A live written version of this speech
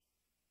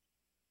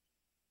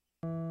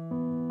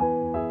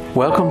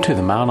Welcome to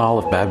the Mount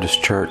Olive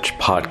Baptist Church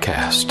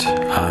podcast.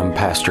 I'm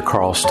Pastor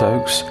Carl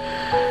Stokes.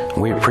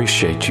 We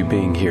appreciate you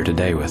being here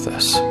today with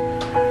us.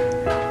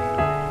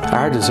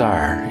 Our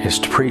desire is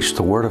to preach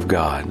the Word of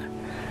God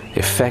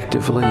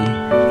effectively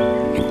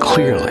and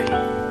clearly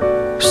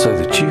so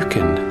that you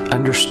can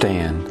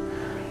understand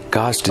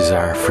God's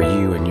desire for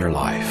you in your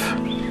life.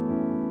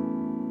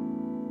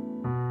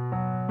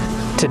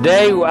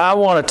 Today I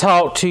want to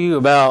talk to you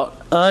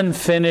about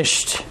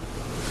unfinished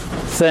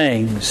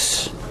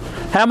things.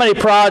 How many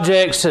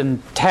projects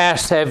and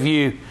tasks have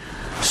you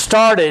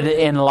started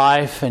in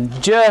life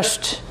and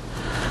just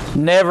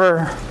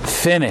never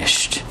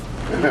finished?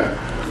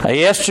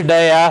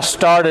 Yesterday I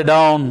started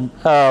on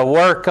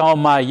work on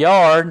my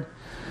yard,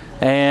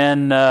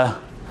 and it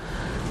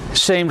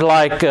seemed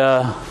like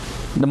the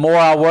more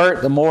I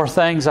worked, the more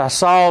things I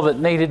saw that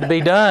needed to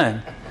be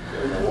done.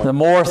 The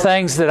more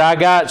things that I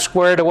got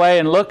squared away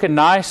and looking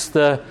nice,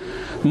 the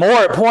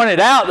more it pointed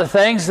out the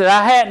things that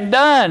I hadn't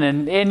done.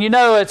 And you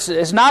know,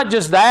 it's not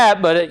just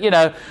that, but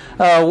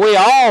we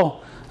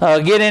all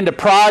get into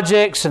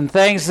projects and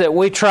things that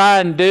we try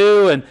and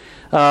do, and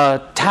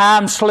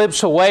time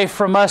slips away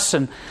from us,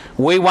 and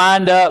we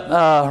wind up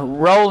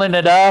rolling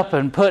it up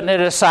and putting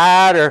it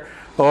aside,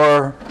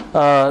 or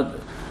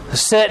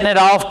setting it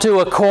off to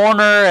a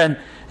corner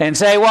and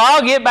say, well,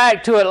 I'll get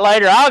back to it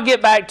later. I'll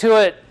get back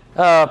to it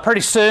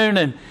pretty soon,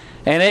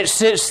 and it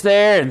sits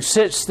there and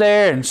sits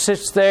there and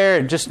sits there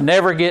and just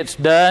never gets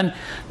done,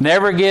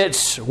 never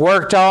gets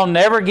worked on,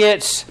 never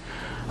gets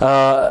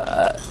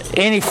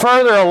any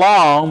further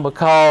along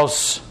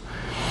because,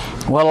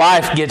 well,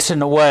 life gets in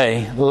the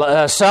way.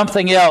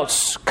 Something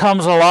else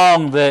comes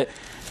along that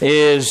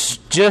is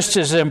just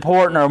as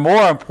important or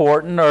more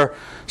important, or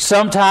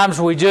sometimes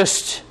we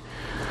just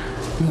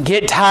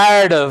get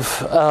tired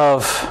of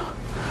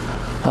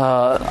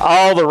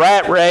all the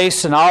rat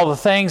race and all the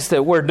things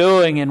that we're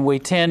doing, and we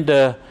tend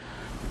to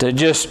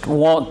just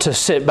want to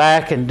sit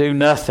back and do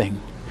nothing.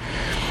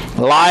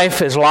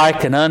 Life is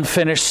like an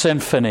unfinished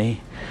symphony.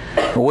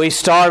 We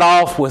start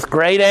off with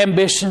great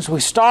ambitions.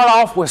 We start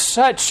off with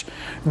such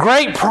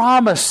great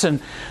promise, and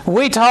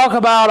we talk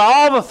about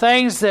all the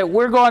things that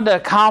we're going to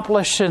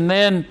accomplish, and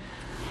then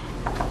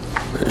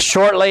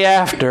shortly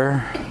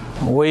after,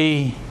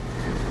 we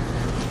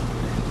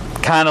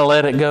kind of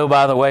let it go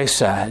by the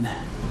wayside.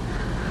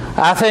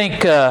 I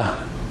think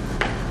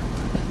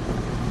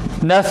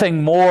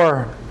nothing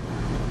more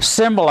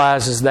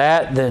symbolizes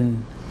that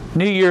than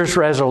New Year's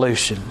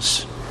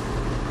resolutions.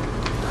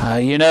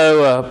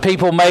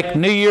 People make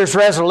New Year's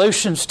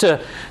resolutions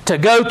to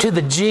go to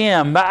the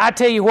gym. But I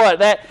tell you what,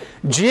 that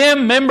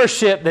gym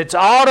membership that's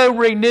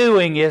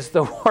auto-renewing is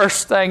the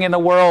worst thing in the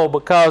world,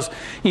 because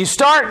you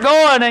start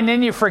going and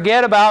then you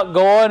forget about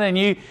going, and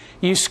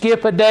you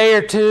skip a day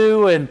or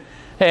two, and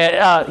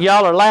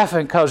y'all are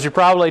laughing because you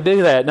probably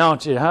do that,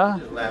 don't you, huh?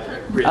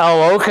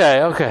 Oh, okay.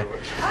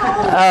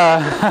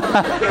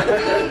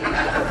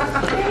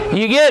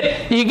 You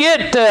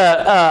get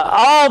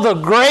all the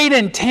great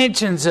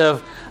intentions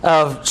of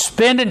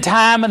spending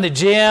time in the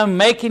gym,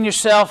 making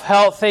yourself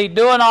healthy,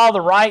 doing all the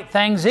right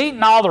things,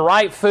 eating all the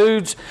right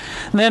foods,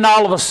 and then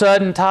all of a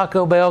sudden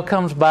Taco Bell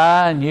comes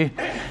by and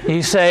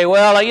you say,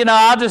 well,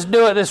 I'll just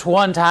do it this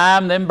one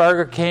time. Then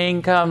Burger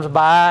King comes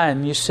by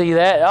and you see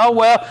that. Oh,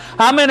 well,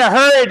 I'm in a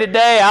hurry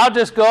today. I'll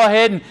just go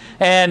ahead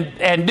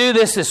and do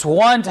this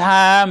one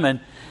time.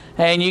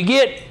 And you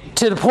get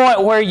to the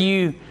point where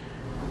you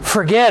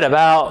forget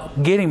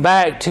about getting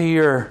back to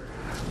your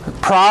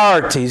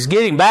priorities,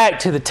 getting back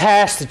to the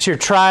task that you're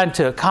trying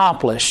to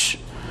accomplish.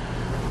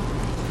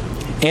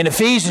 In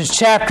Ephesians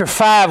chapter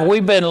 5,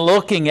 we've been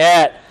looking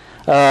at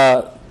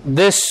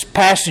this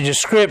passage of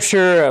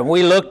Scripture.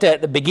 We looked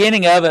at the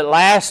beginning of it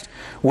last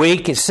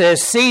week. It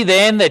says, see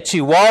then that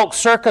you walk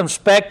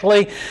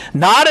circumspectly,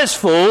 not as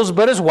fools,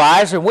 but as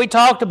wise. And we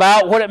talked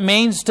about what it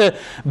means to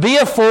be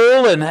a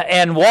fool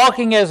and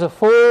walking as a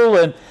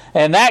fool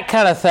and that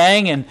kind of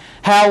thing, and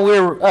how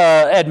we're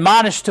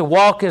admonished to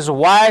walk as a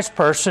wise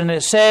person.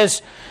 It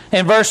says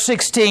in verse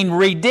 16,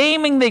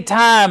 redeeming the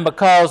time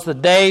because the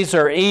days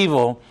are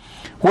evil.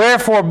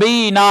 Wherefore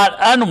be ye not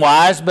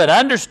unwise, but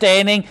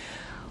understanding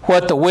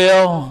what the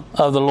will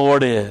of the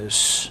Lord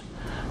is.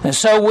 And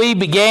so we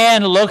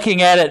began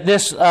looking at it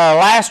this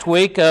last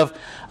week of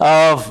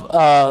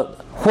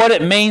what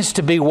it means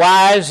to be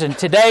wise, and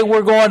today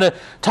we're going to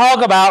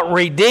talk about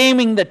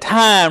redeeming the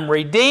time,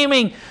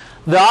 redeeming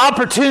the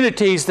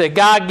opportunities that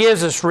God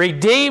gives us,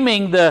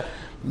 redeeming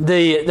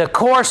the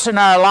course in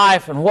our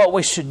life and what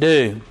we should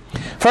do.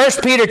 1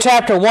 Peter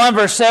chapter 1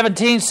 verse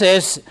 17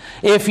 says,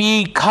 if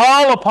ye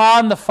call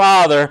upon the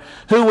Father,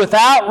 who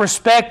without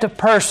respect of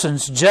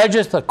persons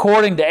judgeth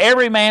according to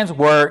every man's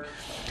work,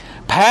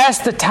 pass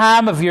the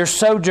time of your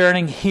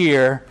sojourning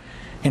here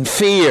in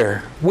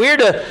fear. We're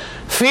to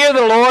fear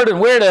the Lord,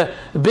 and we're to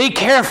be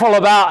careful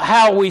about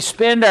how we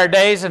spend our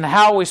days and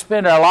how we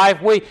spend our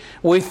life.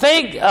 We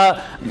think,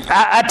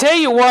 I tell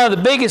you, one of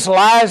the biggest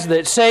lies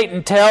that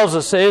Satan tells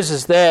us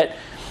is that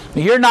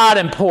you're not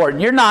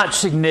important. You're not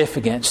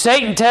significant.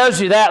 Satan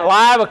tells you that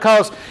lie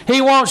because he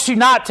wants you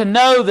not to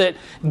know that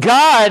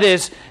God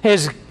is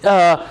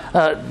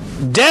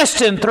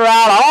destined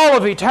throughout all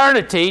of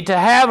eternity to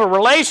have a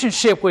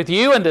relationship with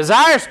you and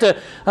desires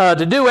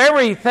to do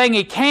everything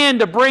He can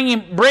to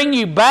bring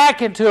you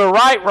back into a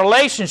right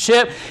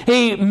relationship.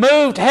 He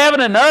moved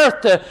heaven and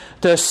earth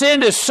to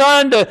send His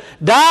Son to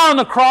die on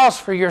the cross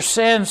for your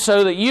sins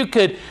so that you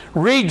could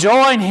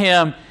rejoin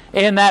Him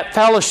in that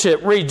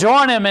fellowship,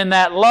 rejoin Him in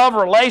that love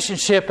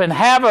relationship and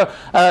have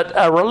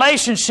a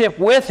relationship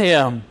with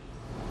Him.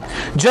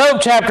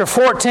 Job chapter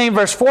 14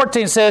 verse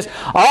 14 says,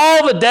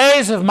 all the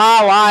days of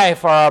my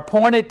life are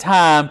appointed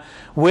time,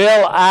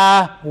 will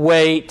I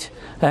wait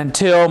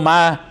until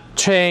my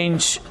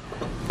change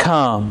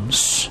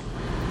comes.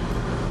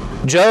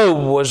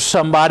 Job was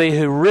somebody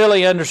who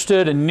really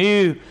understood and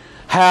knew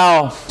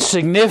how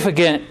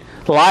significant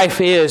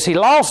life is. He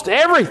lost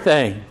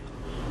everything.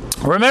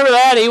 Remember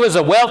that? He was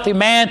a wealthy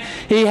man.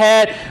 He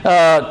had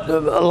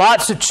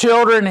lots of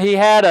children. He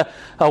had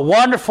a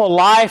wonderful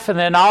life. And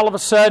then all of a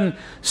sudden,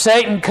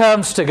 Satan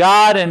comes to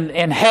God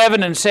in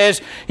heaven and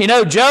says,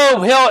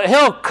 Job,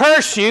 he'll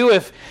curse you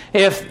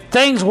if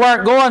things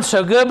weren't going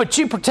so good, but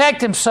you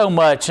protect him so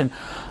much. And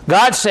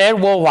God said,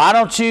 well, why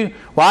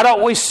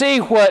don't we see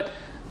what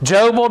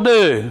Job will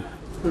do?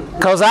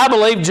 Because I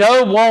believe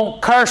Job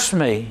won't curse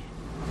me.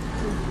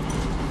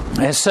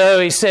 And so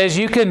he says,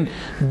 you can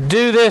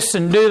do this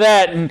and do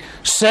that. And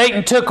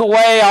Satan took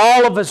away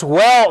all of his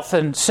wealth.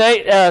 And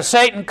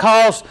Satan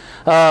caused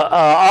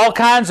all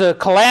kinds of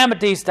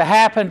calamities to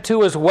happen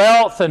to his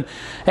wealth.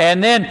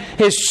 And then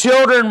his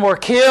children were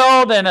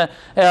killed in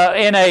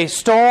a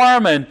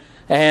storm.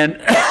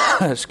 And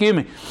excuse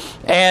me.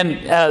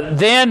 And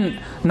then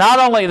not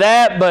only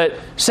that, but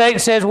Satan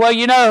says, well,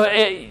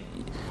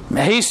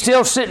 he's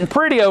still sitting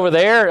pretty over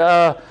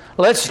there.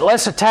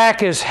 Let's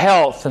attack his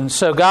health. And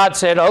so God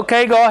said,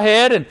 okay, go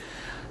ahead. And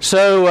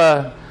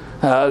so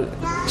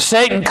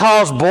Satan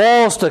caused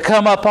boils to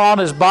come up on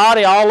his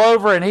body all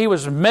over, and he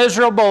was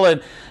miserable.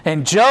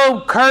 And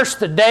Job cursed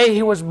the day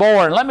he was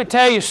born. Let me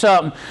tell you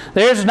something.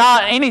 There's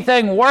not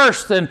anything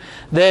worse than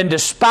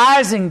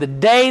despising the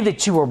day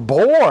that you were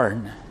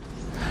born.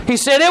 He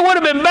said, it would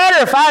have been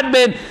better if I'd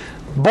been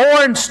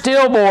born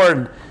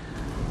stillborn.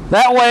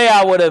 That way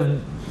I would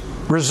have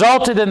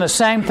resulted in the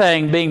same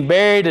thing, being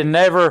buried and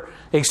never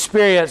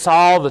experienced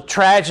all the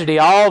tragedy,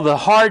 all the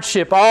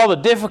hardship, all the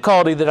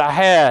difficulty that I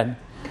had.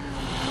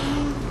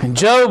 And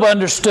Job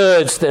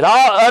understood that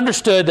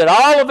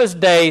all of his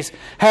days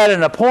had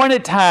an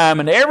appointed time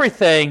and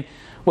everything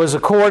was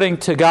according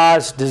to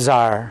God's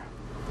desire.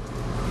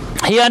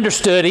 He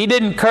understood. He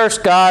didn't curse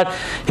God.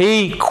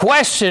 He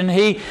questioned.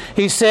 He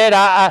said,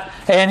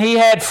 and he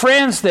had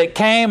friends that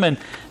came and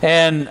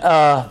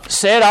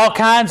said all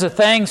kinds of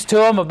things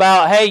to him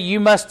about, hey, you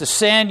must have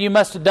sinned. You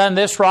must have done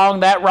this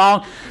wrong, that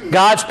wrong.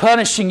 God's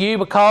punishing you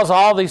because of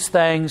all these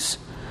things.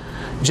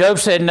 Job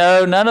said,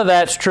 no, none of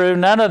that's true.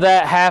 None of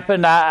that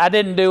happened. I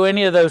didn't do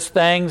any of those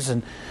things.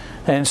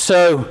 And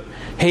so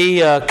he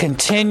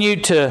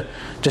continued to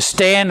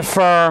stand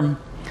firm.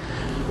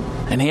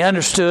 And he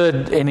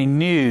understood and he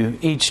knew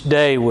each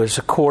day was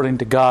according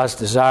to God's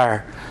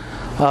desire.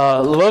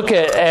 Look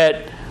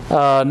at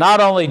not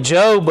only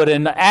Job, but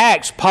in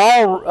Acts,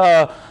 Paul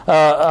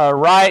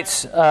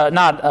writes,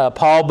 not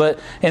Paul, but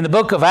in the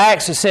book of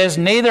Acts, it says,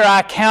 neither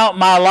I count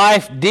my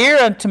life dear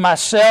unto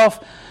myself.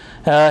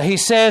 He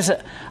says,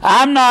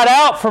 I'm not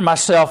out for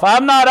myself.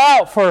 I'm not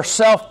out for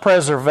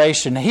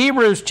self-preservation.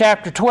 Hebrews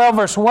chapter 12,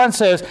 verse 1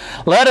 says,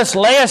 let us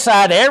lay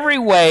aside every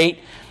weight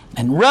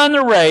and run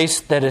the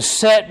race that is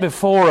set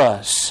before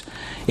us.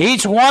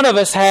 Each one of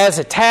us has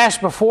a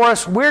task before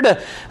us. We're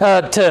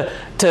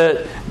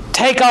to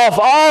take off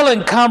all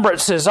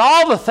encumbrances,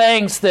 all the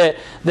things that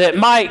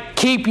might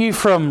keep you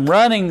from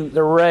running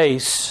the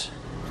race.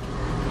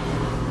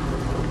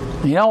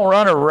 You don't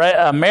run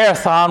a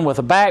marathon with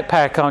a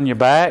backpack on your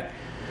back.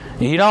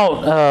 You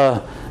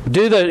don't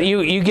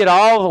you get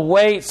all the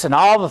weights and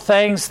all the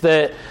things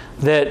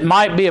that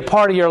might be a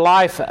part of your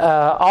life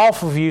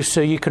off of you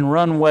so you can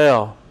run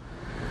well.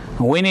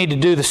 We need to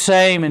do the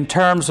same in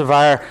terms of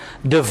our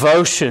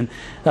devotion.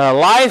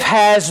 Life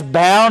has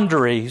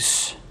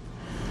boundaries,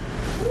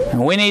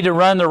 and we need to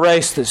run the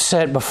race that's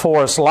set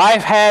before us.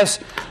 Life has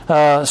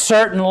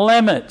certain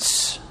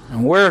limits,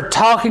 and we're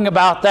talking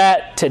about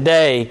that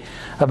today,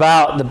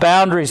 about the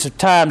boundaries of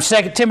time.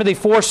 2 Timothy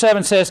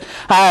 4:7 says,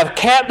 I have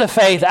kept the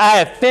faith, I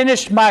have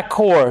finished my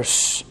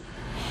course,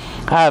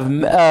 I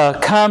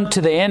have come to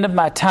the end of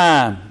my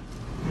time.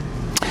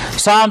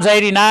 Psalms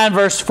 89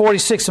 verse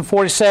 46 and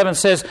 47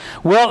 says,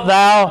 wilt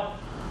thou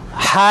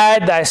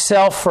hide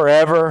thyself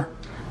forever?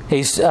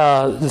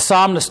 The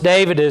psalmist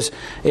David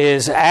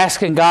is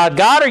asking God,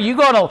 are you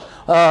going to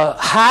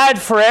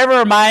hide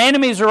forever? My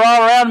enemies are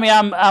all around me.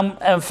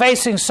 I'm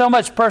facing so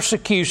much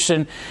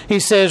persecution. He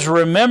says,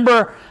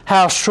 remember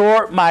how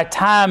short my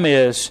time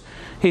is.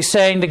 He's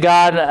saying to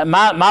God,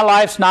 my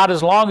life's not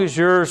as long as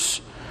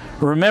yours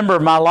remember,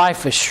 my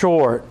life is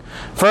short.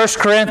 1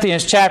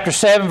 Corinthians chapter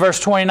 7, verse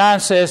 29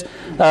 says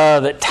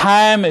that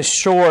time is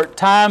short,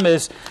 time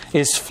is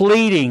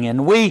fleeting.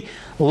 And we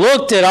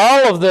looked at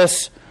all of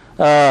this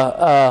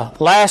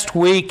last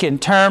week in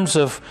terms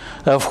of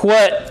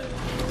what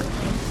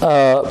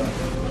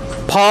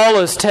Paul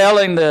is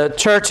telling the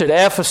church at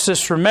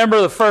Ephesus.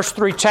 Remember the first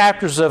 3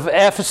 chapters of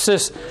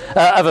Ephesians.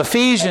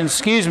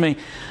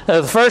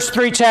 The first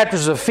 3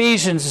 chapters of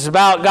Ephesians is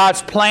about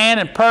God's plan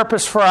and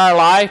purpose for our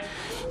life.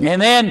 And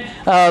then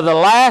the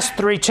last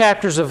 3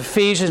 chapters of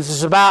Ephesians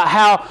is about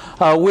how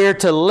we're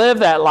to live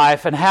that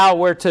life and how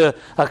we're to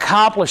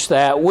accomplish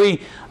that.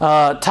 We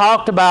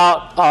talked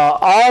about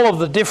all of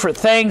the different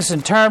things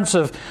in terms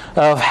of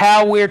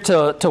how we're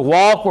to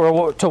walk.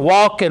 We're to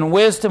walk in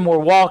wisdom. We're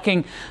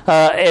walking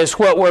as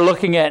what we're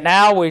looking at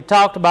now. We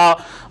talked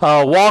about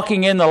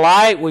walking in the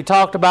light. We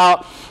talked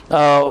about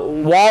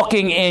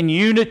walking in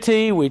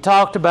unity. We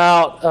talked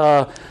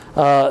about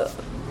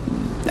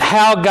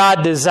how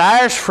God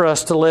desires for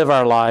us to live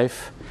our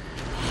life.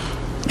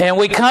 And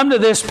we come to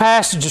this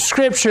passage of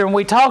Scripture and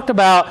we talked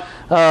about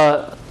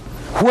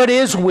what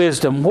is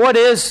wisdom? What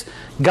is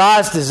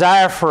God's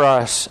desire for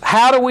us?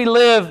 How do we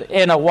live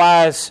in a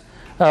wise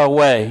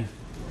way?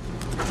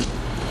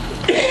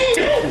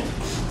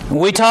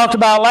 We talked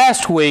about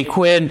last week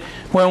when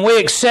we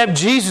accept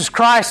Jesus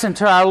Christ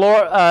into our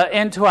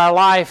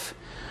life,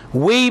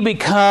 we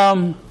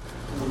become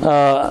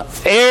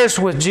heirs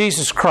with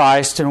Jesus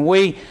Christ, and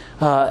we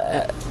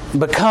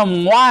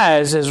become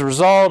wise as a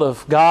result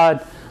of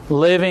God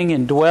living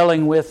and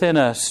dwelling within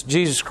us.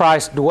 Jesus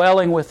Christ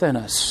dwelling within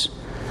us.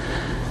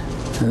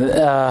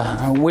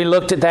 We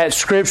looked at that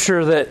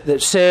scripture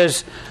that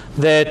says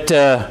that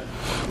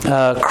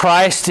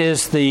Christ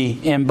is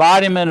the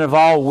embodiment of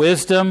all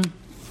wisdom.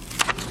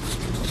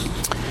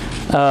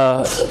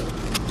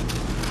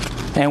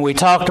 And we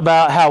talked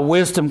about how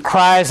wisdom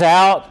cries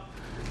out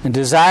and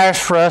desires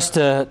for us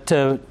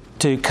to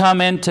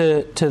come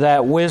into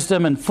that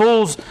wisdom, and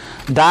fools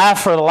die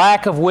for the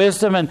lack of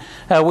wisdom. And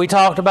we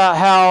talked about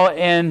how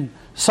in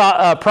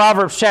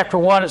Proverbs chapter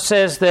 1 it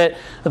says that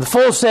the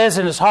fool says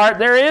in his heart,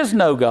 there is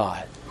no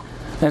God.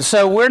 And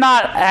so we're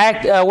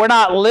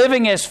not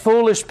living as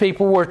foolish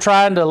people. We're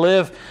trying to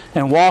live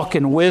and walk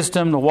in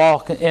wisdom, to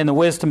walk in the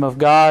wisdom of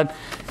God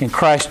in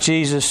Christ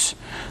Jesus.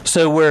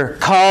 So we're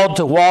called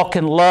to walk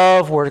in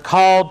love. We're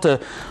called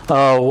to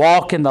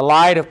walk in the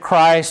light of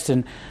Christ,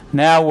 and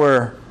now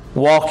we're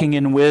walking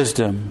in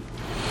wisdom.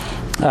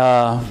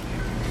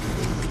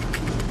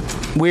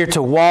 We're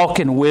to walk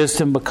in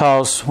wisdom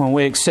because when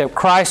we accept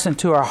Christ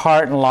into our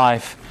heart and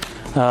life,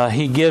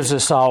 He gives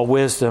us all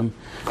wisdom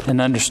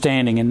and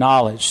understanding and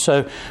knowledge.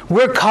 So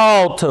we're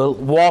called to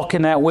walk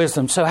in that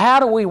wisdom. So how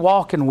do we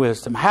walk in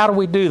wisdom? How do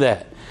we do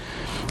that?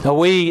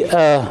 We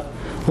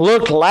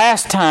looked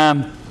last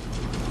time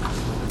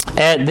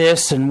at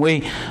this, and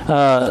we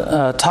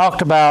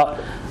talked about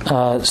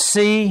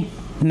see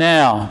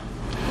now,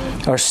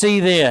 or see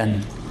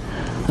then,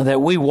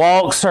 that we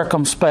walk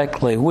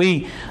circumspectly.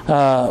 We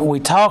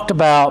talked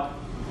about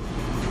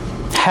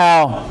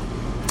how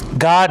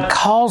God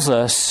calls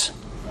us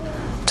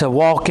to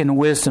walk in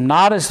wisdom,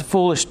 not as the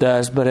foolish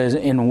does, but as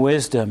in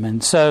wisdom.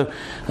 And so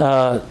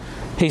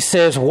He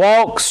says,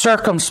 walk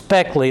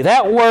circumspectly.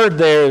 That word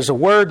there is a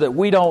word that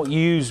we don't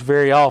use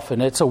very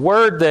often. It's a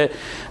word that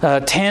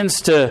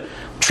tends to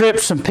trip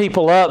some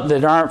people up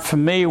that aren't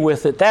familiar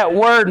with it. That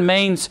word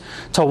means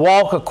to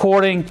walk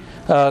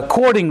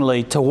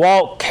accordingly, to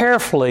walk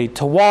carefully,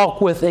 to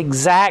walk with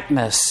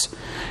exactness.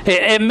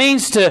 It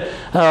means to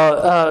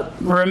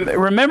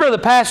remember the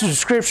passage of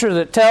Scripture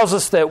that tells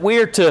us that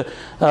we're to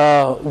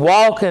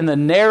walk in the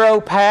narrow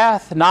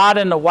path, not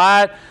in the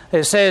wide.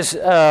 It says,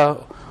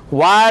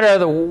 wide are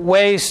the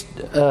ways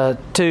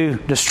to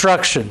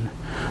destruction,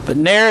 but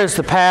narrow is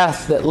the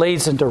path that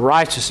leads into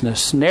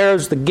righteousness. Narrow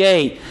is the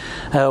gate.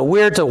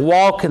 We're to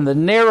walk in the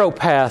narrow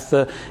path,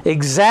 the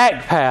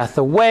exact path,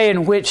 the way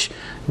in which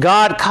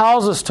God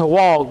calls us to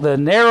walk, the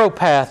narrow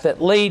path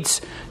that leads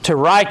to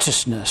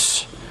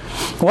righteousness.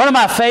 One of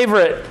my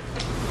favorite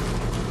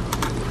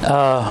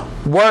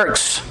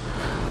works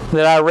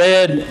that I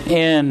read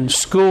in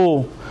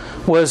school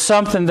was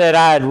something that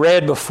I had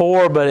read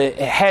before, but it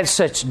had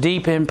such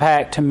deep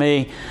impact to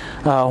me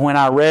when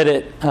I read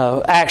it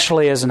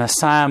actually as an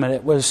assignment.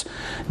 It was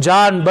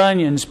John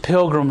Bunyan's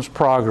Pilgrim's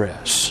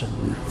Progress.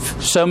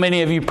 So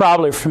many of you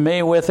probably are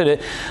familiar with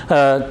it.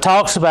 It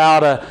talks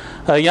about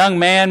a young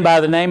man by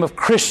the name of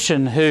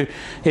Christian who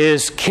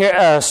is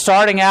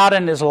starting out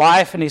in his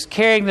life, and he's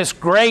carrying this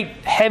great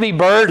heavy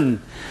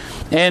burden.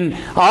 And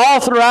all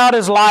throughout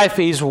his life,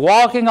 he's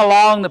walking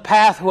along the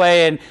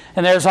pathway,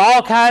 and there's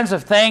all kinds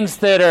of things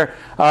that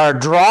are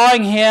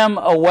drawing him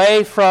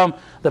away from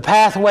the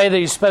pathway that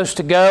he's supposed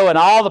to go, and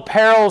all the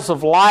perils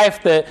of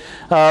life that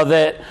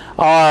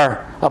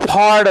are a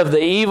part of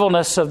the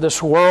evilness of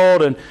this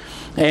world.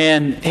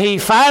 And he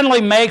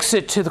finally makes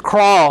it to the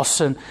cross.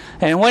 And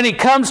when he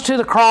comes to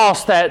the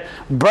cross, that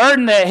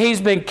burden that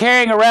he's been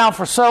carrying around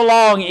for so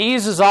long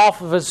eases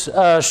off of his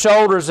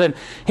shoulders, and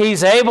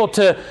he's able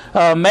to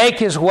make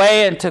his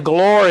way into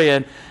glory.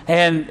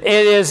 And it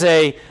is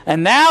an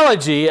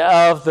analogy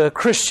of the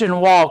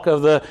Christian walk,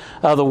 of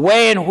the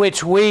way in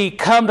which we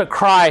come to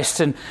Christ,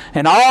 and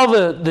all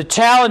the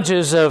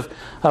challenges of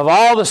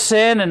all the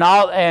sin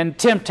and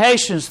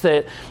temptations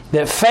that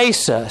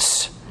face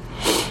us.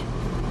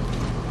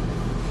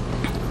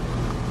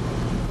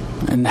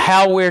 And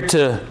how we're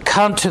to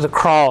come to the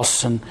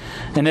cross. And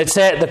it's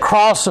at the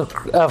cross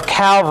of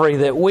Calvary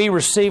that we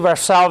receive our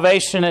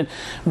salvation, and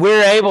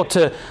we're able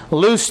to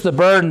loose the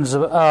burdens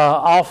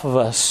off of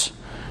us.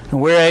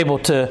 And we're able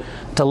to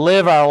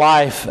live our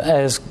life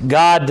as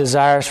God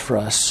desires for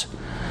us.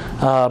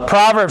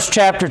 Proverbs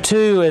chapter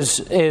 2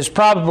 is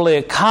probably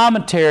a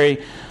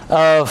commentary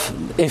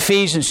of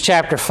Ephesians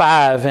chapter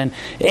 5. And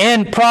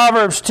in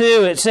Proverbs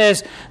 2 it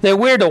says that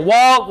we're to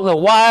walk the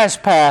wise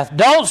path.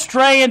 Don't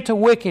stray into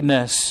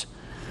wickedness.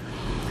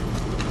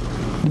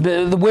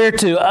 We're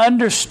to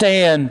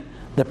understand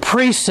the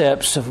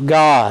precepts of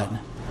God.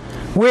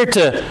 We're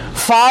to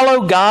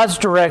follow God's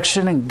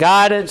direction and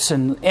guidance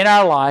in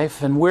our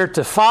life, and we're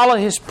to follow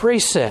His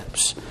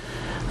precepts.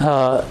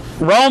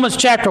 Romans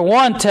chapter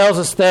 1 tells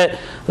us that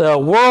the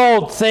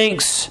world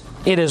thinks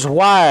it is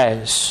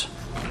wise,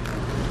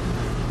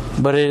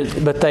 but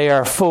they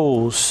are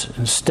fools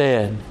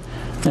instead.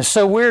 And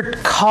so we're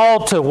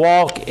called to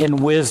walk in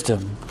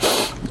wisdom.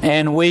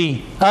 And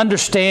we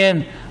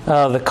understand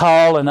the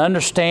call and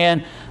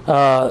understand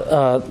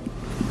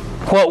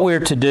what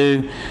we're to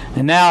do.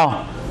 And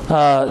now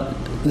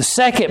the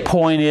second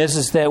point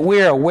is that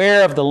we're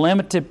aware of the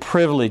limited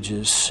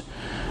privileges.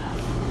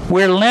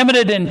 We're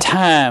limited in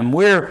time.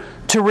 We're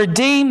to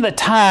redeem the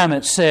time,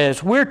 it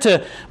says. We're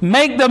to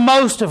make the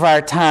most of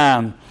our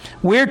time.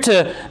 We're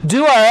to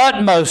do our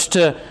utmost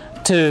to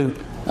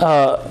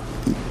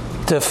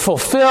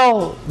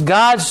fulfill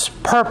God's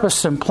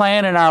purpose and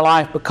plan in our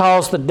life,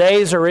 because the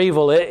days are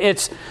evil.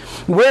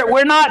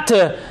 We're not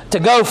to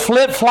go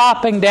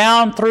flip-flopping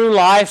down through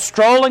life,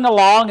 strolling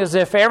along as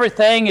if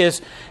everything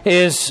is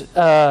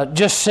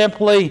just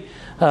simply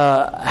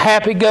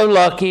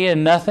happy-go-lucky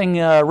and nothing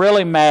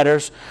really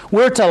matters.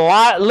 We're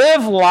to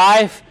live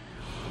life,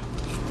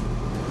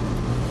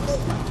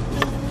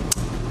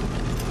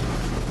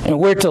 and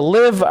we're to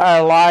live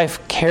our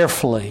life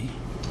carefully.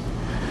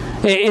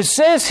 It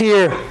says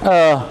here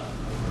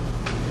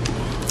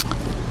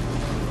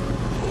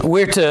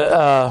we're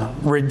to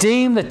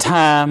redeem the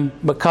time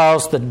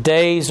because the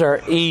days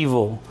are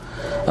evil.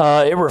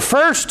 It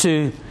refers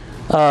to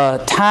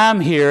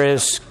time here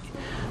as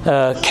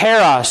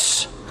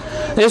kairos.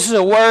 This is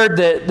a word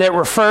that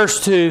refers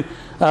to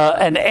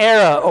an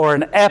era or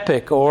an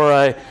epoch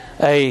or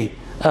a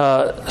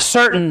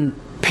certain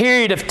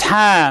period of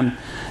time.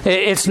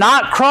 It's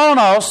not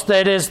chronos,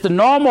 that is the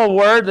normal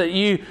word that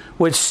you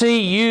would see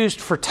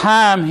used for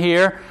time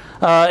here.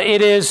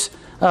 It is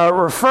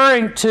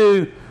referring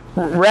to,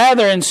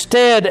 rather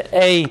instead,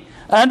 a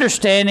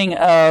understanding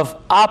of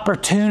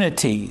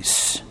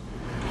opportunities.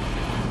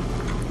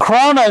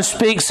 Chronos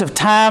speaks of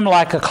time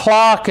like a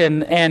clock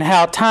and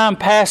how time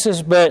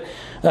passes, but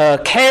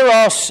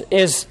kairos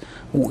is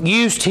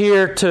used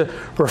here to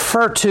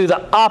refer to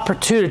the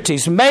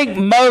opportunities. Make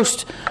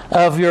most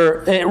of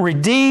your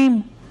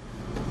redeem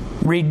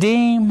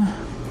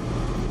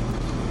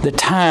the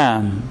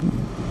time,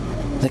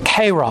 the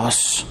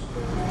kairos.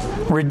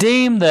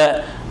 Redeem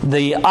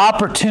the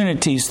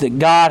opportunities that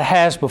God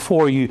has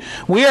before you.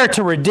 We are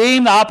to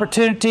redeem the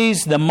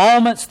opportunities, the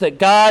moments that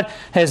God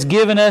has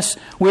given us.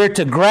 We're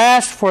to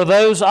grasp for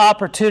those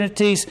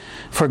opportunities,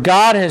 for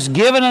God has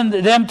given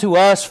them to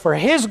us for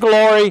His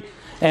glory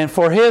and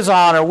for His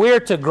honor. We're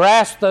to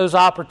grasp those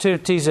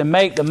opportunities and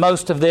make the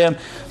most of them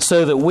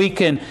so that we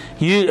can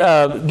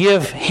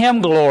give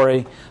Him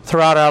glory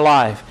throughout our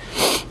life.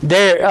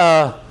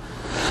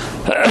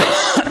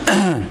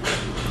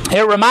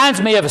 It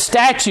reminds me of a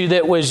statue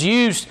that was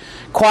used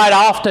quite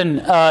often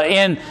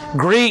in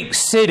Greek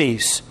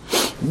cities.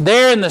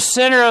 There in the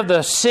center of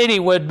the city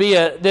would be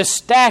this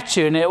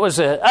statue, and it was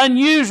an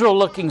unusual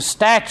looking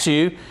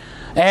statue.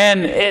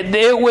 And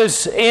it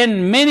was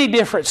in many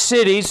different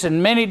cities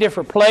and many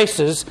different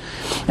places.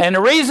 And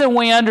the reason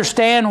we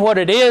understand what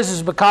it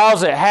is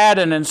because it had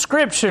an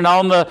inscription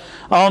on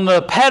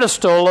the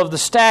pedestal of the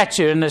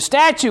statue. And the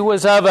statue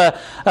was of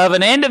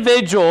an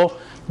individual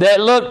that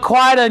looked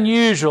quite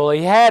unusual.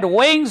 He had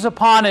wings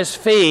upon his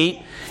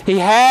feet. He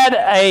had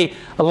a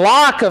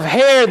lock of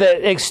hair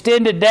that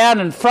extended down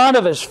in front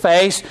of his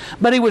face,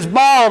 but he was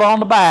bald on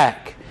the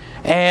back.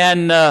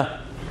 And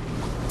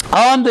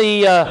on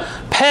the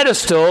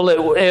pedestal,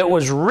 it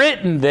was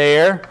written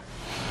there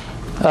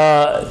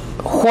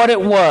what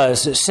it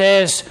was. It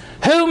says,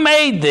 "Who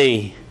made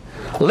thee?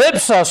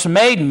 Lipsos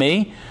made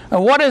me.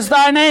 And what is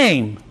thy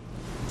name?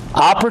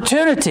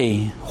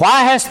 Opportunity.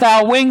 Why hast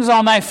thou wings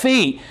on thy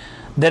feet,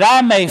 that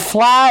I may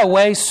fly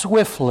away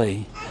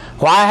swiftly?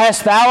 Why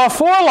hast thou a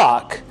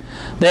forelock?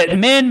 that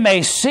men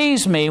may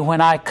seize me when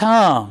I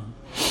come.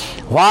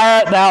 Why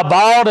art thou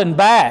bald and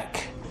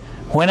back?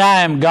 When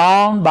I am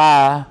gone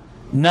by,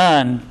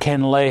 none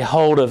can lay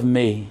hold of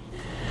me.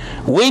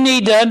 We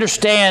need to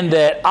understand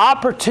that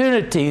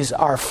opportunities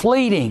are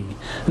fleeting.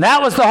 And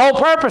that was the whole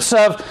purpose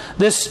of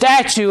this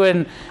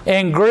statue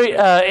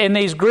in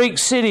these Greek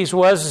cities,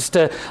 was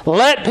to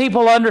let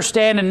people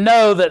understand and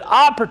know that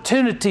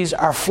opportunities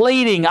are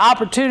fleeting.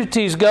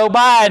 Opportunities go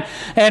by.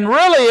 And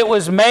really it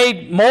was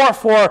made more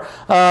for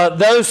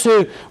those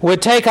who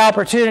would take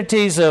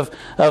opportunities of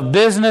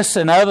business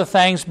and other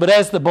things. But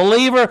as the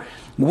believer,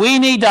 we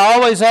need to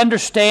always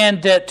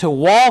understand that to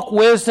walk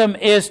wisdom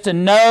is to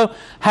know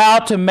how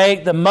to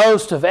make the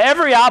most of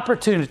every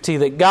opportunity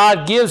that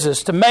God gives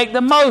us, to make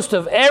the most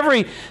of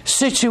every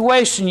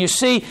situation. You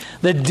see,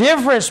 the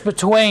difference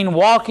between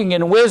walking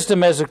in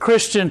wisdom as a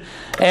Christian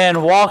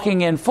and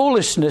walking in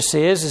foolishness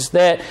is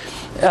that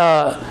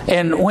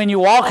and when you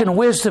walk in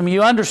wisdom,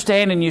 you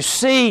understand and you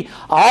see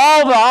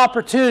all the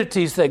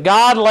opportunities that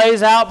God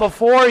lays out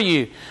before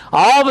you,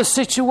 all the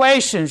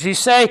situations. You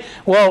say,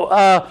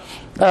 well,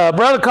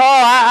 Brother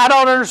Carl, I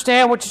don't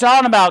understand what you're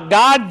talking about.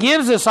 God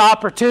gives us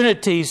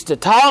opportunities to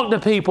talk to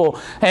people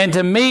and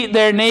to meet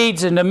their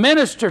needs and to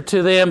minister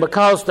to them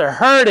because they're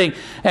hurting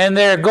and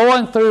they're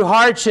going through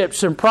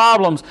hardships and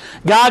problems.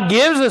 God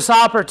gives us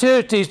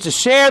opportunities to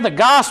share the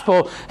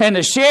gospel and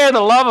to share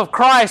the love of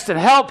Christ and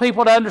help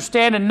people to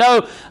understand and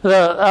know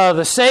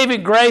the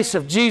saving grace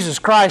of Jesus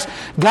Christ.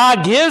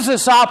 God gives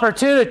us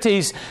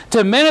opportunities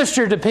to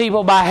minister to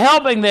people by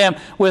helping them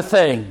with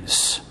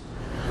things.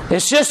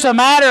 It's just a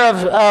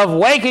matter of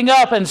waking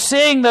up and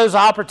seeing those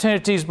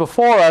opportunities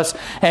before us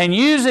and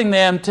using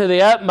them to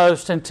the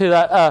utmost and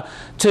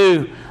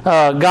to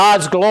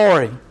God's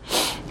glory.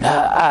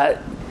 I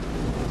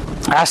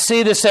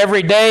see this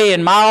every day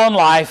in my own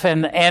life,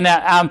 and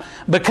I'm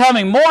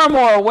becoming more and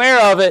more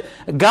aware of it.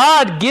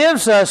 God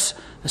gives us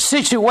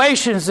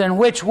situations in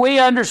which we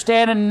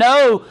understand and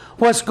know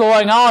what's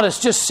going on. It's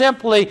just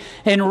simply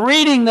in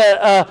reading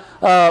the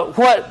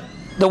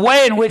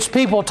way in which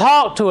people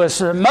talk to us.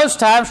 Most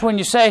times when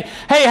you say,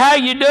 hey, how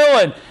you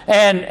doing?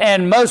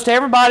 And most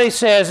everybody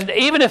says,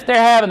 even if they're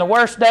having the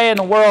worst day in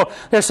the world,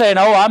 they're saying,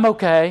 oh, I'm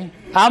okay.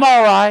 I'm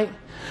all right.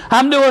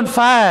 I'm doing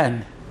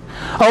fine.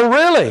 Oh,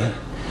 really?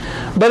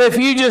 But if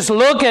you just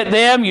look at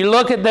them, you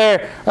look at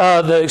their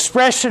the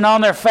expression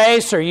on their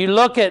face, or you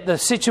look at the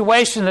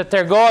situation that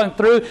they're going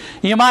through,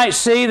 you might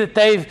see that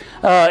they've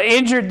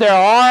injured their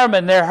arm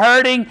and they're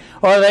hurting,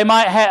 or they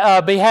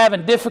might be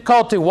having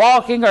difficulty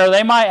walking, or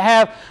they might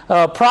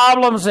have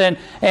problems, and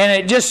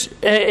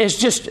it's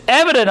just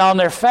evident on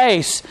their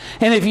face.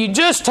 And if you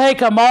just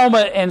take a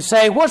moment and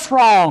say, what's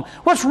wrong?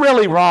 What's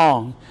really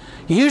wrong?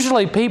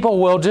 Usually people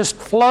will just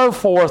flow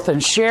forth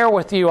and share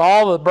with you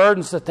all the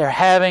burdens that they're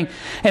having.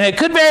 And it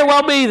could very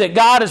well be that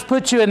God has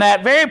put you in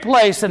that very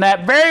place, in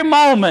that very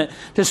moment,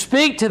 to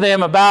speak to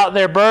them about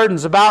their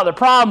burdens, about the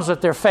problems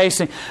that they're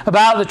facing,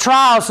 about the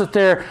trials that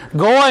they're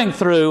going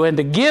through, and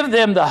to give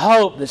them the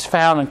hope that's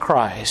found in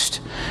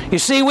Christ. You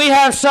see, we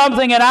have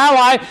something in our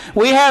life,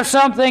 we have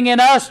something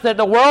in us that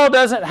the world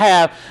doesn't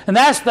have, and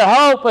that's the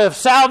hope of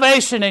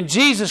salvation in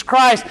Jesus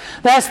Christ.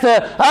 That's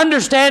the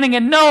understanding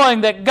and knowing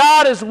that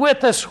God is with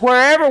us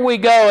wherever we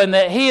go, and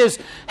that He is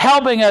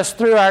helping us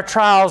through our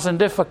trials and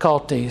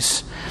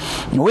difficulties.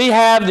 We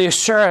have the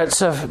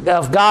assurance of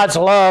God's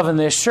love and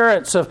the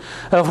assurance of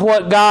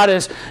what God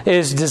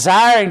is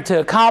desiring to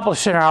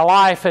accomplish in our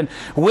life, and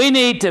we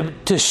need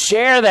to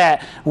share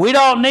that. We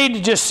don't need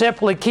to just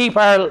simply keep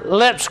our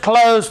lips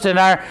closed and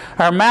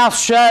our mouth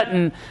shut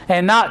and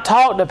not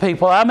talk to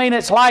people. I mean,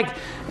 it's like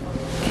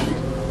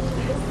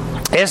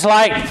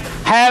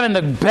having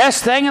the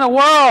best thing in the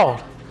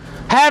world,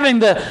 having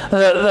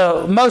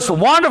the most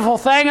wonderful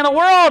thing in the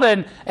world,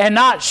 and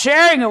not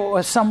sharing it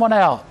with someone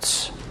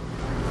else.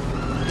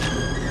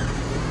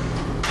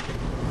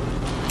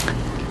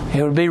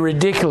 It would be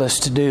ridiculous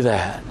to do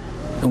that.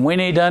 And we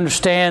need to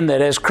understand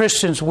that as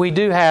Christians, we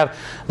do have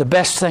the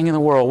best thing in the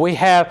world. We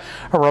have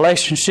a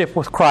relationship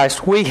with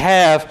Christ. We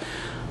have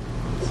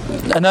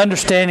an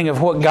understanding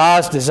of what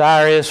God's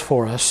desire is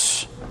for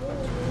us.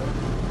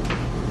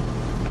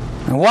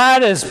 And why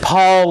does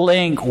Paul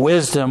link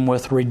wisdom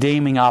with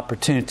redeeming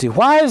opportunity?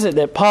 Why is it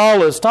that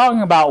Paul is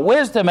talking about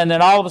wisdom and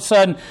then all of a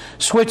sudden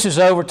switches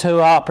over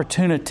to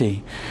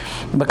opportunity?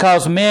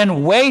 Because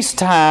men waste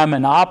time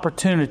and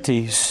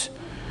opportunities.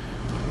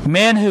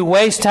 Men who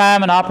waste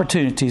time and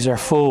opportunities are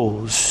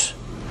fools.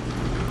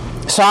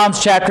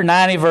 Psalms chapter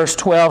 90 verse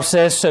 12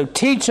 says, "So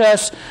teach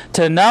us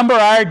to number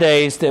our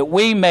days that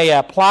we may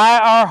apply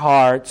our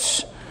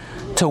hearts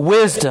to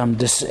wisdom."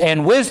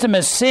 And wisdom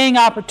is seeing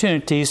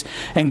opportunities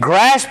and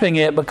grasping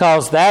it,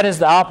 because that is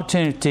the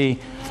opportunity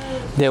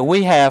that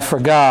we have for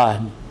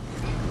God.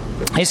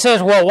 He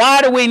says, well,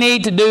 why do we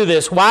need to do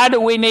this? Why do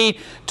we need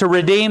to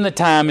redeem the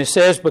time? He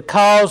says,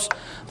 because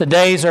the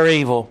days are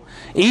evil.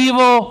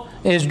 Evil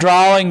is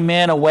drawing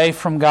men away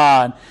from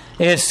God.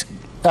 It's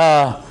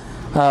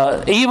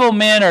Evil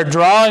men are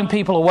drawing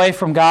people away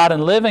from God,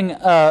 and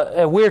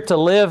we're to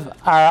live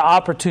our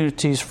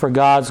opportunities for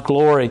God's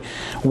glory.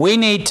 We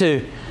need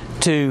to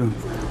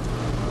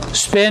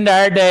spend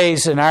our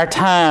days and our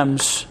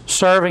times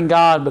serving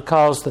God,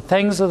 because the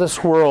things of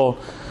this world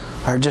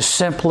are just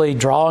simply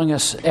drawing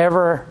us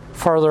ever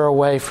further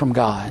away from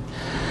God.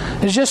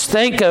 Just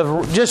think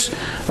of just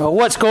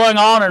what's going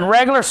on in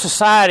regular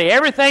society.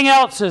 Everything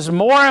else is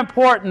more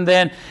important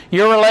than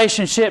your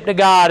relationship to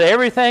God.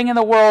 Everything in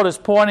the world is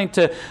pointing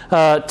to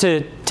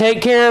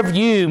take care of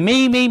you.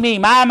 Me,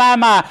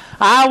 my.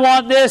 I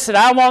want this and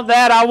I want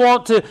that. I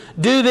want to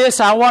do this.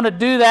 I want to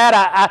do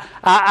that.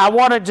 I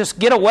want to just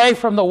get away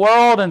from the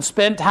world and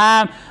spend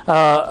time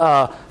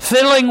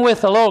fiddling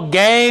with a little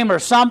game or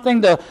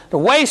something to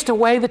waste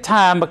away the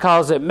time,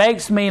 because it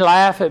makes me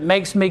laugh, it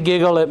makes me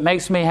giggle, it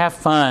makes me have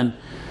fun.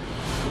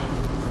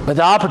 But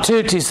the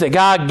opportunities that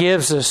God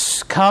gives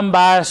us come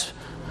by us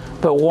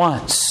but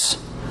once.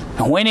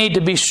 And we need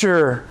to be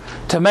sure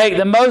to make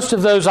the most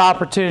of those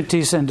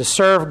opportunities and to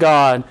serve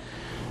God.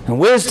 And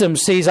wisdom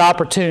sees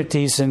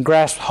opportunities and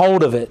grasps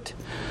hold of it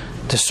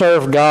to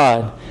serve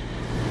God.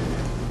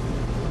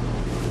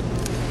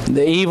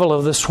 The evil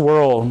of this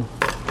world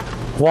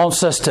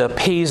wants us to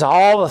appease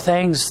all the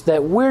things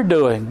that we're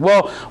doing.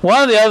 Well,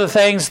 one of the other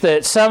things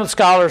that some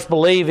scholars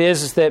believe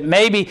is that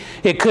maybe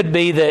it could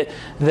be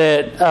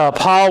that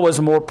Paul was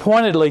more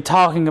pointedly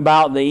talking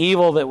about the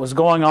evil that was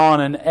going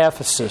on in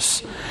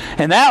Ephesus.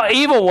 And that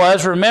evil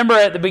was, remember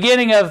at the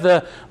beginning of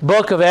the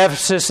book of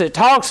Ephesus, it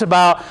talks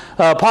about,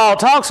 Paul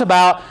talks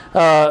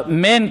about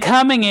men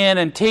coming in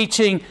and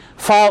teaching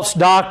false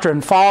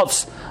doctrine,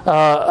 false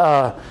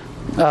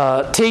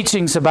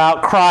teachings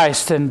about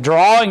Christ, and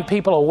drawing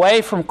people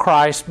away from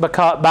Christ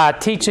by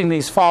teaching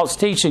these false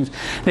teachings.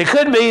 And it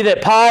could be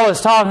that Paul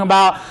is talking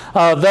about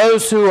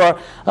those who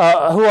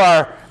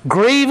are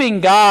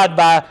grieving God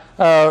by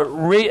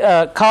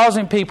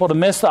causing people to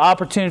miss the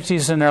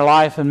opportunities in their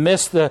life and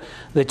miss the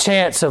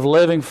chance of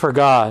living for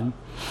God.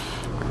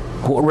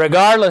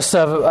 Regardless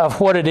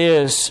of what it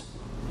is,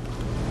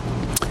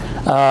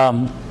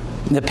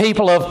 the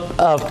people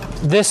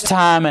of this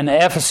time in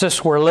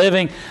Ephesus were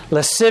living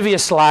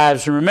lascivious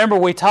lives. And remember,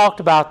 we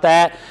talked about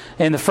that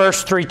in the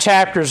first 3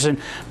 chapters. And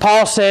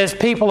Paul says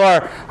people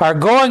are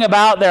going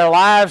about their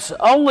lives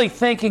only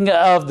thinking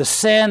of the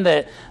sin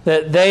that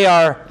they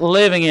are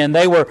living in.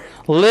 They were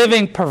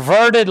living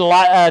perverted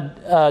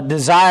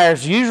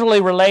desires,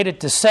 usually related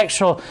to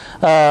sexual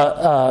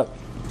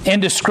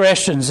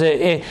indiscretions.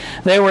 They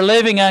were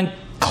living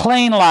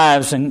unclean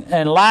lives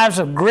and lives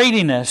of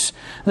greediness.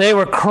 They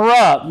were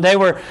corrupt. They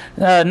were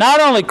not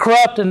only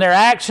corrupt in their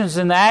actions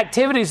and the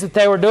activities that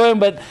they were doing,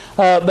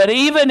 but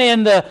even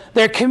in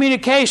their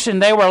communication.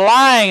 They were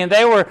lying, and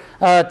they were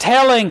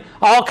telling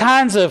all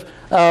kinds of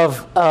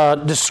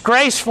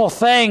disgraceful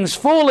things,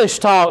 foolish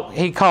talk,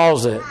 he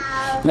calls it.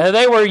 Now,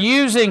 they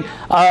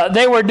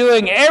were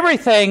doing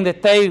everything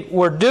that they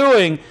were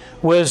doing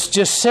was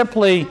just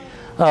simply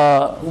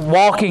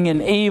walking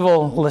in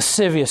evil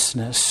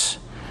lasciviousness.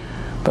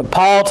 But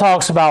Paul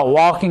talks about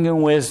walking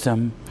in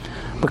wisdom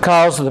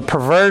because of the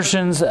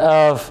perversions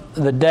of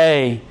the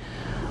day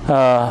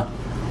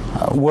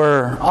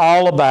were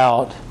all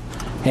about.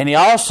 And he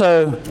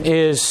also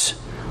is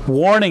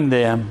warning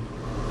them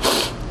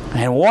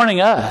and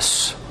warning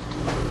us.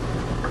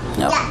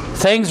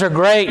 Things are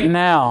great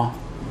now.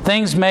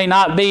 Things may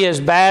not be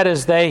as bad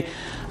as they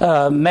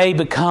may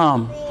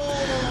become.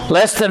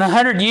 Less than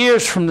 100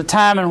 years from the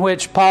time in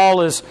which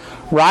Paul is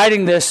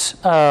writing this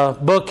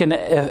book in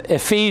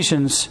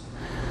Ephesians,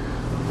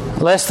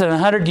 less than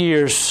 100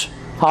 years,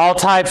 all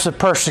types of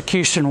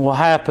persecution will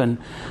happen.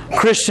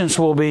 Christians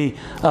will be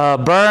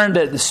burned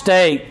at the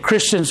stake.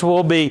 Christians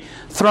will be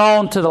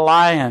thrown to the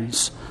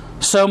lions.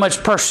 So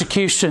much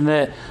persecution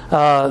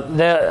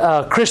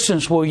that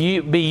Christians will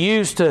be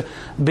used to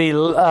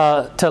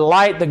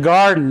light the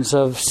gardens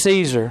of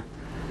Caesar.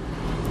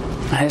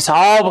 And it's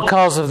all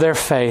because of their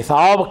faith,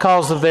 all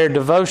because of their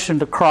devotion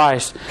to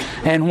Christ.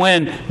 And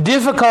when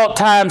difficult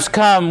times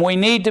come, we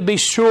need to be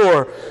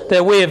sure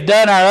that we have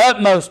done our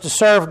utmost to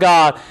serve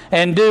God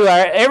and do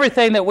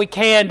everything that we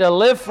can to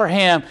live for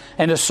Him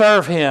and to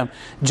serve Him.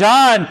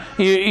 John,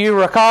 you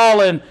recall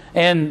in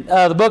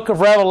the book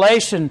of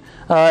Revelation,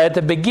 at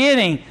the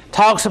beginning,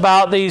 talks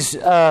about these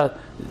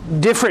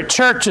different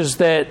churches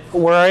that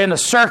were in a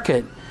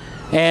circuit.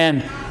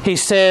 And he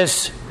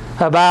says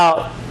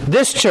about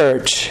this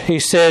church, he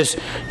says,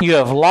 you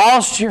have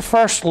lost your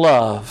first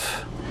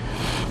love.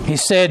 He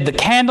said the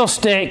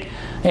candlestick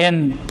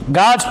in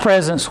God's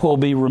presence will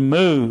be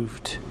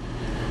removed.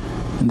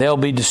 And there'll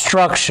be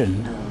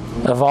destruction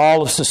of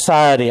all of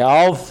society,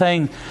 all the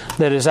thing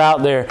that is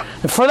out there.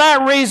 And for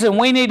that reason,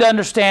 we need to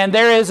understand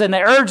there is an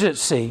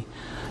urgency.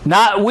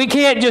 We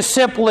can't just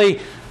simply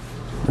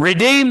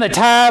redeem the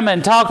time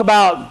and talk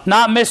about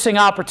not missing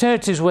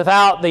opportunities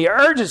without the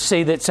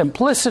urgency that's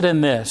implicit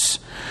in this.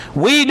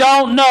 We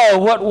don't know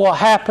what will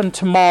happen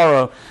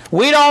tomorrow.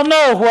 We don't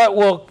know what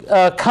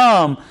will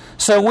come.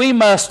 So we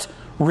must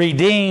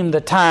redeem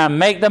the time.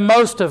 Make the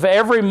most of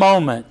every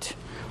moment.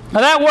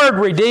 Now that word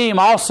redeem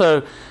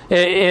also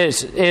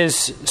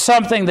is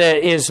something that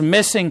is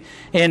missing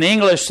in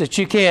English that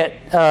you can't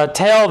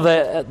tell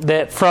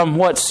that from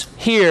what's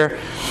here.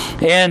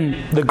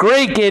 In the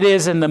Greek, it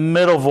is in the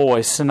middle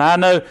voice. And I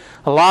know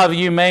a lot of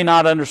you may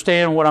not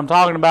understand what I'm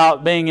talking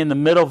about being in the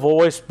middle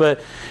voice,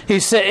 but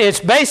it's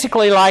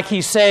basically like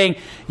he's saying,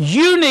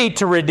 you need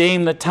to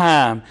redeem the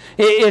time.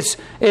 It's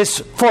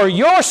for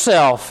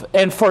yourself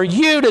and for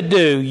you to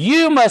do.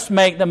 You must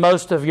make the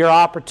most of your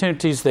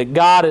opportunities that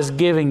God is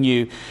giving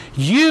you.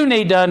 You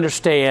need to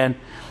understand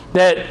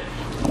that,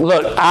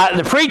 look,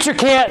 the preacher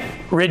can't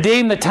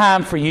redeem the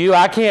time for you.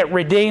 I can't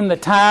redeem the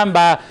time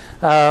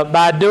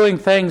by doing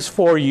things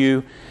for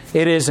you.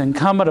 It is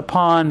incumbent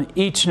upon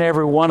each and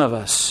every one of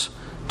us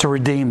to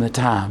redeem the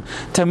time,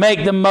 to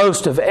make the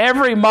most of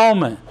every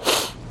moment.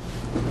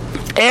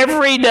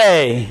 Every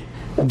day,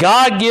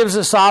 God gives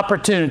us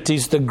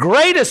opportunities. The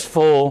greatest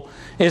fool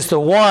is the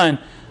one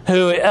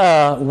who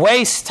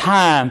wastes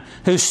time,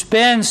 who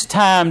spends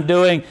time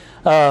doing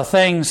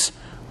things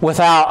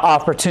without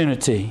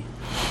opportunity.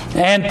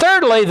 And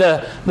thirdly,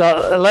 the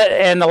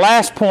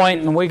last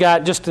point, and we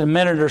got just a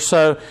minute or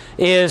so,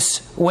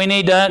 is we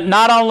need to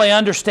not only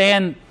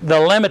understand the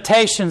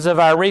limitations of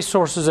our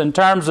resources in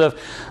terms of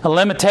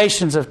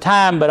limitations of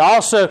time, but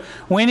also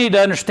we need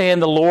to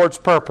understand the Lord's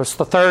purpose.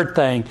 The third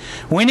thing,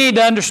 we need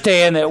to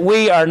understand that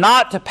we are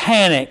not to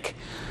panic.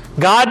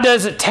 God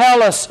doesn't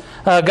tell us,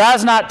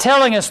 God's not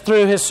telling us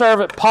through His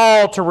servant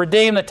Paul to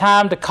redeem the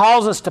time to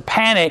cause us to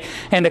panic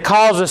and to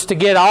cause us to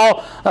get all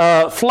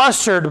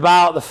flustered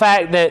about the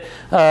fact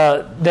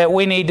that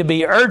we need to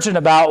be urgent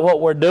about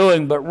what we're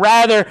doing, but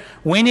rather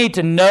we need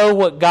to know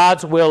what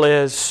God's will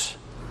is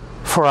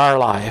for our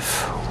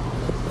life.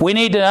 We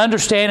need to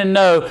understand and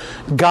know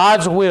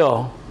God's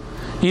will.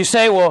 You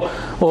say, well,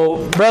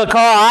 Brother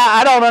Carl,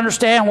 I don't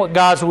understand what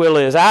God's will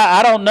is.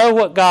 I don't know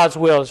what God's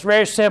will is. It's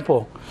very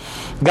simple.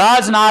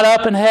 God's not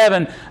up in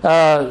heaven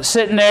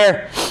sitting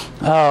there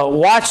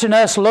watching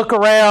us look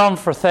around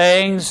for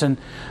things. And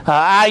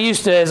I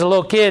used to, as a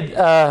little kid,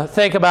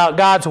 think about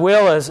God's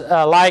will as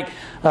like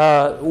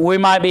we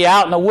might be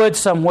out in the woods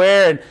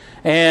somewhere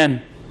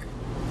and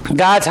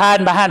God's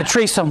hiding behind a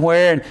tree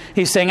somewhere and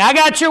He's saying, I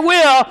got your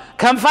will,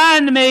 come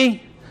find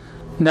me.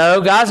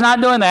 No, God's not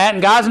doing that.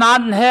 And God's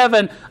not in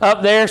heaven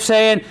up there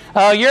saying,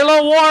 you're a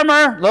little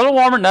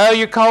warmer. No,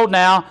 you're cold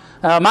now.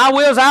 My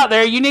will's out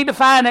there. You need to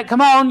find it.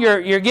 Come on,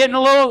 you're getting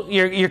a little,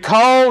 you're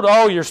cold.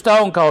 Oh, you're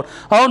stone cold.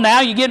 Oh,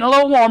 now you're getting a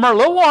little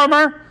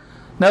warmer.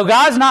 No,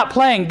 God's not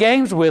playing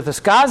games with us.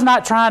 God's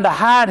not trying to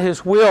hide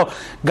His will.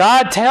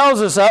 God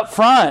tells us up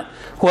front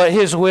what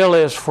His will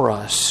is for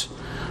us.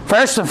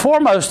 First and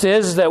foremost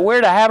is that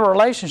we're to have a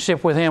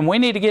relationship with Him. We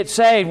need to get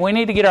saved. We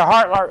need to get our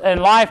heart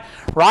and life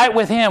right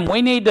with Him.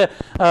 We need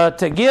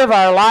to give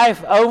our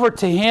life over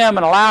to Him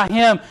and allow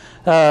Him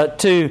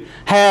to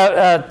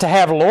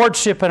have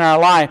lordship in our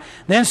life.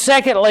 Then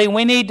secondly,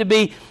 we need to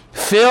be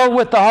filled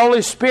with the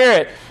Holy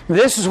Spirit.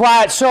 This is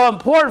why it's so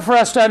important for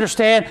us to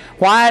understand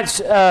why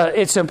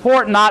it's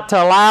important not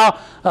to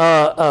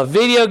allow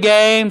video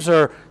games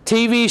or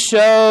TV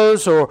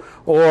shows or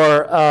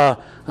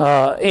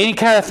any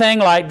kind of thing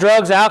like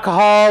drugs,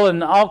 alcohol,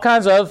 and all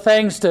kinds of other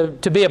things to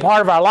be a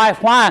part of our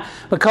life. Why?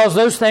 Because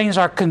those things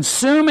are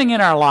consuming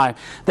in our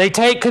life. They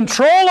take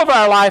control of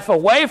our life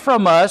away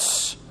from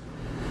us,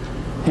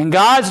 and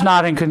God's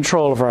not in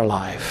control of our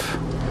life.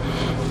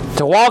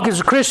 To walk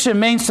as a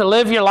Christian means to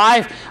live your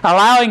life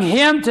allowing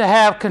Him to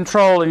have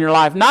control in your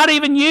life, not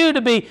even you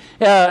to be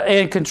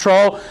in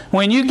control.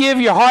 When you give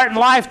your heart and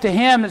life to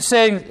Him, it's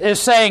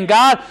saying,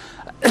 God,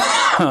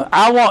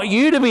 I want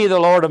you to be the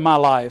Lord of my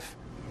life.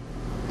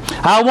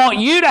 I want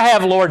you to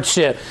have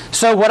lordship.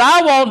 So what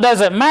I want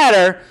doesn't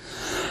matter.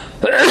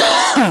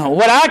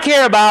 What I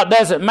care about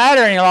doesn't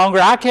matter any longer.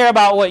 I care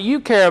about what you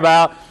care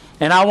about,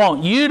 and I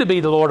want you to be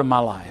the Lord of my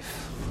life.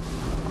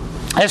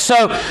 And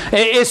so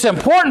it's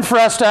important for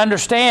us to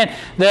understand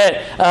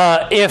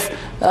that if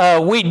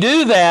we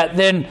do that,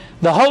 then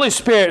the Holy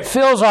Spirit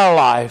fills our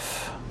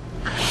life.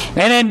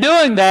 And in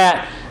doing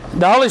that,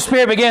 the Holy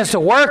Spirit begins to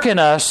work in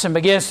us and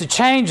begins to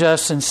change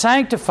us and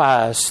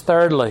sanctify us,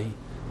 thirdly.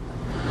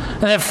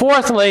 And then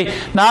fourthly,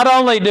 not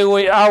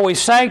only are we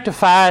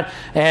sanctified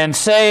and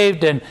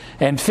saved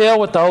and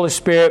filled with the Holy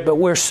Spirit, but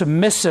we're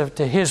submissive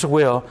to His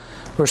will.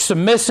 We're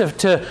submissive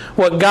to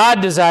what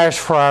God desires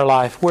for our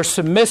life. We're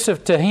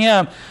submissive to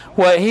Him,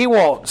 what He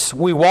wants.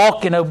 We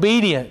walk in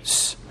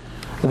obedience.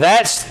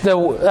 That's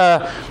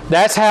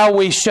how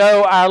we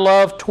show our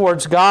love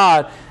towards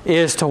God,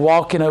 is to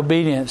walk in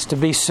obedience, to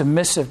be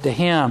submissive to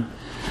Him.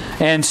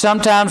 And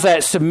sometimes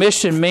that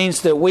submission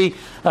means that we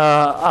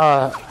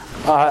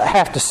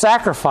have to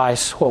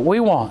sacrifice what we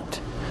want.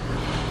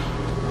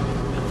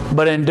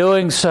 But in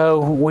doing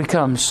so, we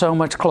come so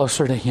much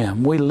closer to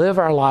Him. We live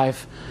our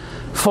life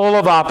full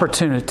of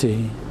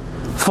opportunity,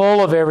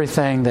 full of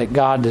everything that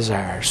God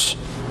desires.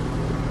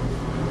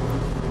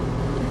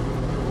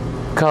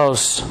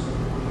 Because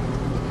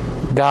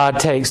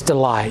God takes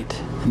delight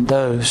in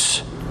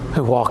those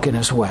who walk in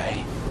His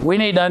way. We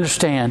need to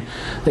understand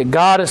that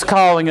God is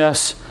calling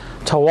us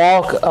to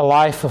walk a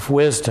life of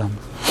wisdom.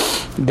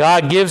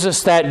 God gives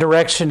us that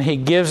direction. He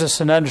gives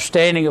us an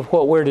understanding of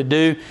what we're to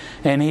do,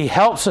 and He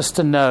helps us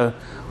to know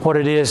what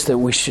it is that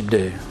we should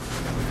do.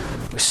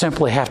 We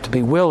simply have to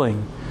be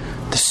willing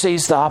to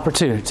seize the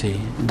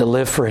opportunity to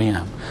live for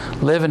Him,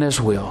 live in His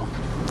will.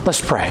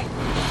 Let's pray.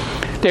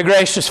 Dear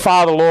gracious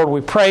Father, Lord, we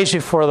praise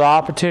You for the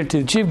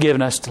opportunity that You've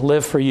given us to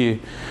live for You.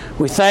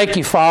 We thank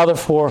You, Father,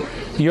 for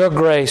Your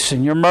grace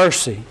and Your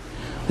mercy.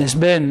 It's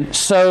been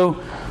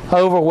so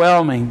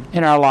overwhelming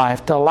in our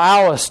life to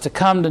allow us to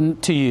come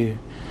to You,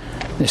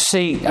 to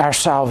seek our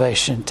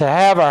salvation, to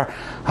have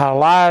our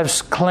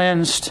lives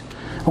cleansed.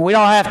 We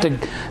don't have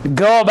to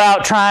go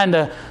about trying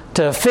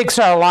to fix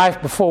our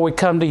life before we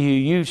come to You.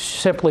 You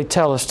simply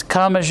tell us to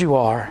come as You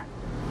are,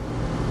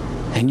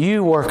 and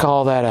You work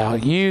all that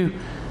out. You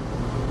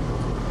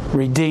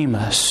redeem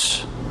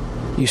us.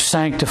 You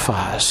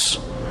sanctify us.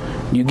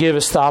 You give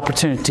us the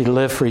opportunity to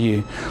live for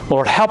You.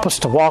 Lord, help us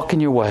to walk in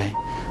Your way.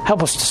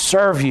 Help us to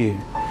serve You.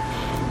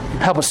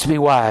 Help us to be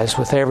wise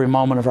with every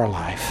moment of our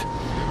life.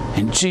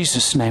 In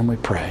Jesus' name we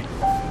pray.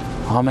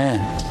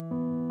 Amen.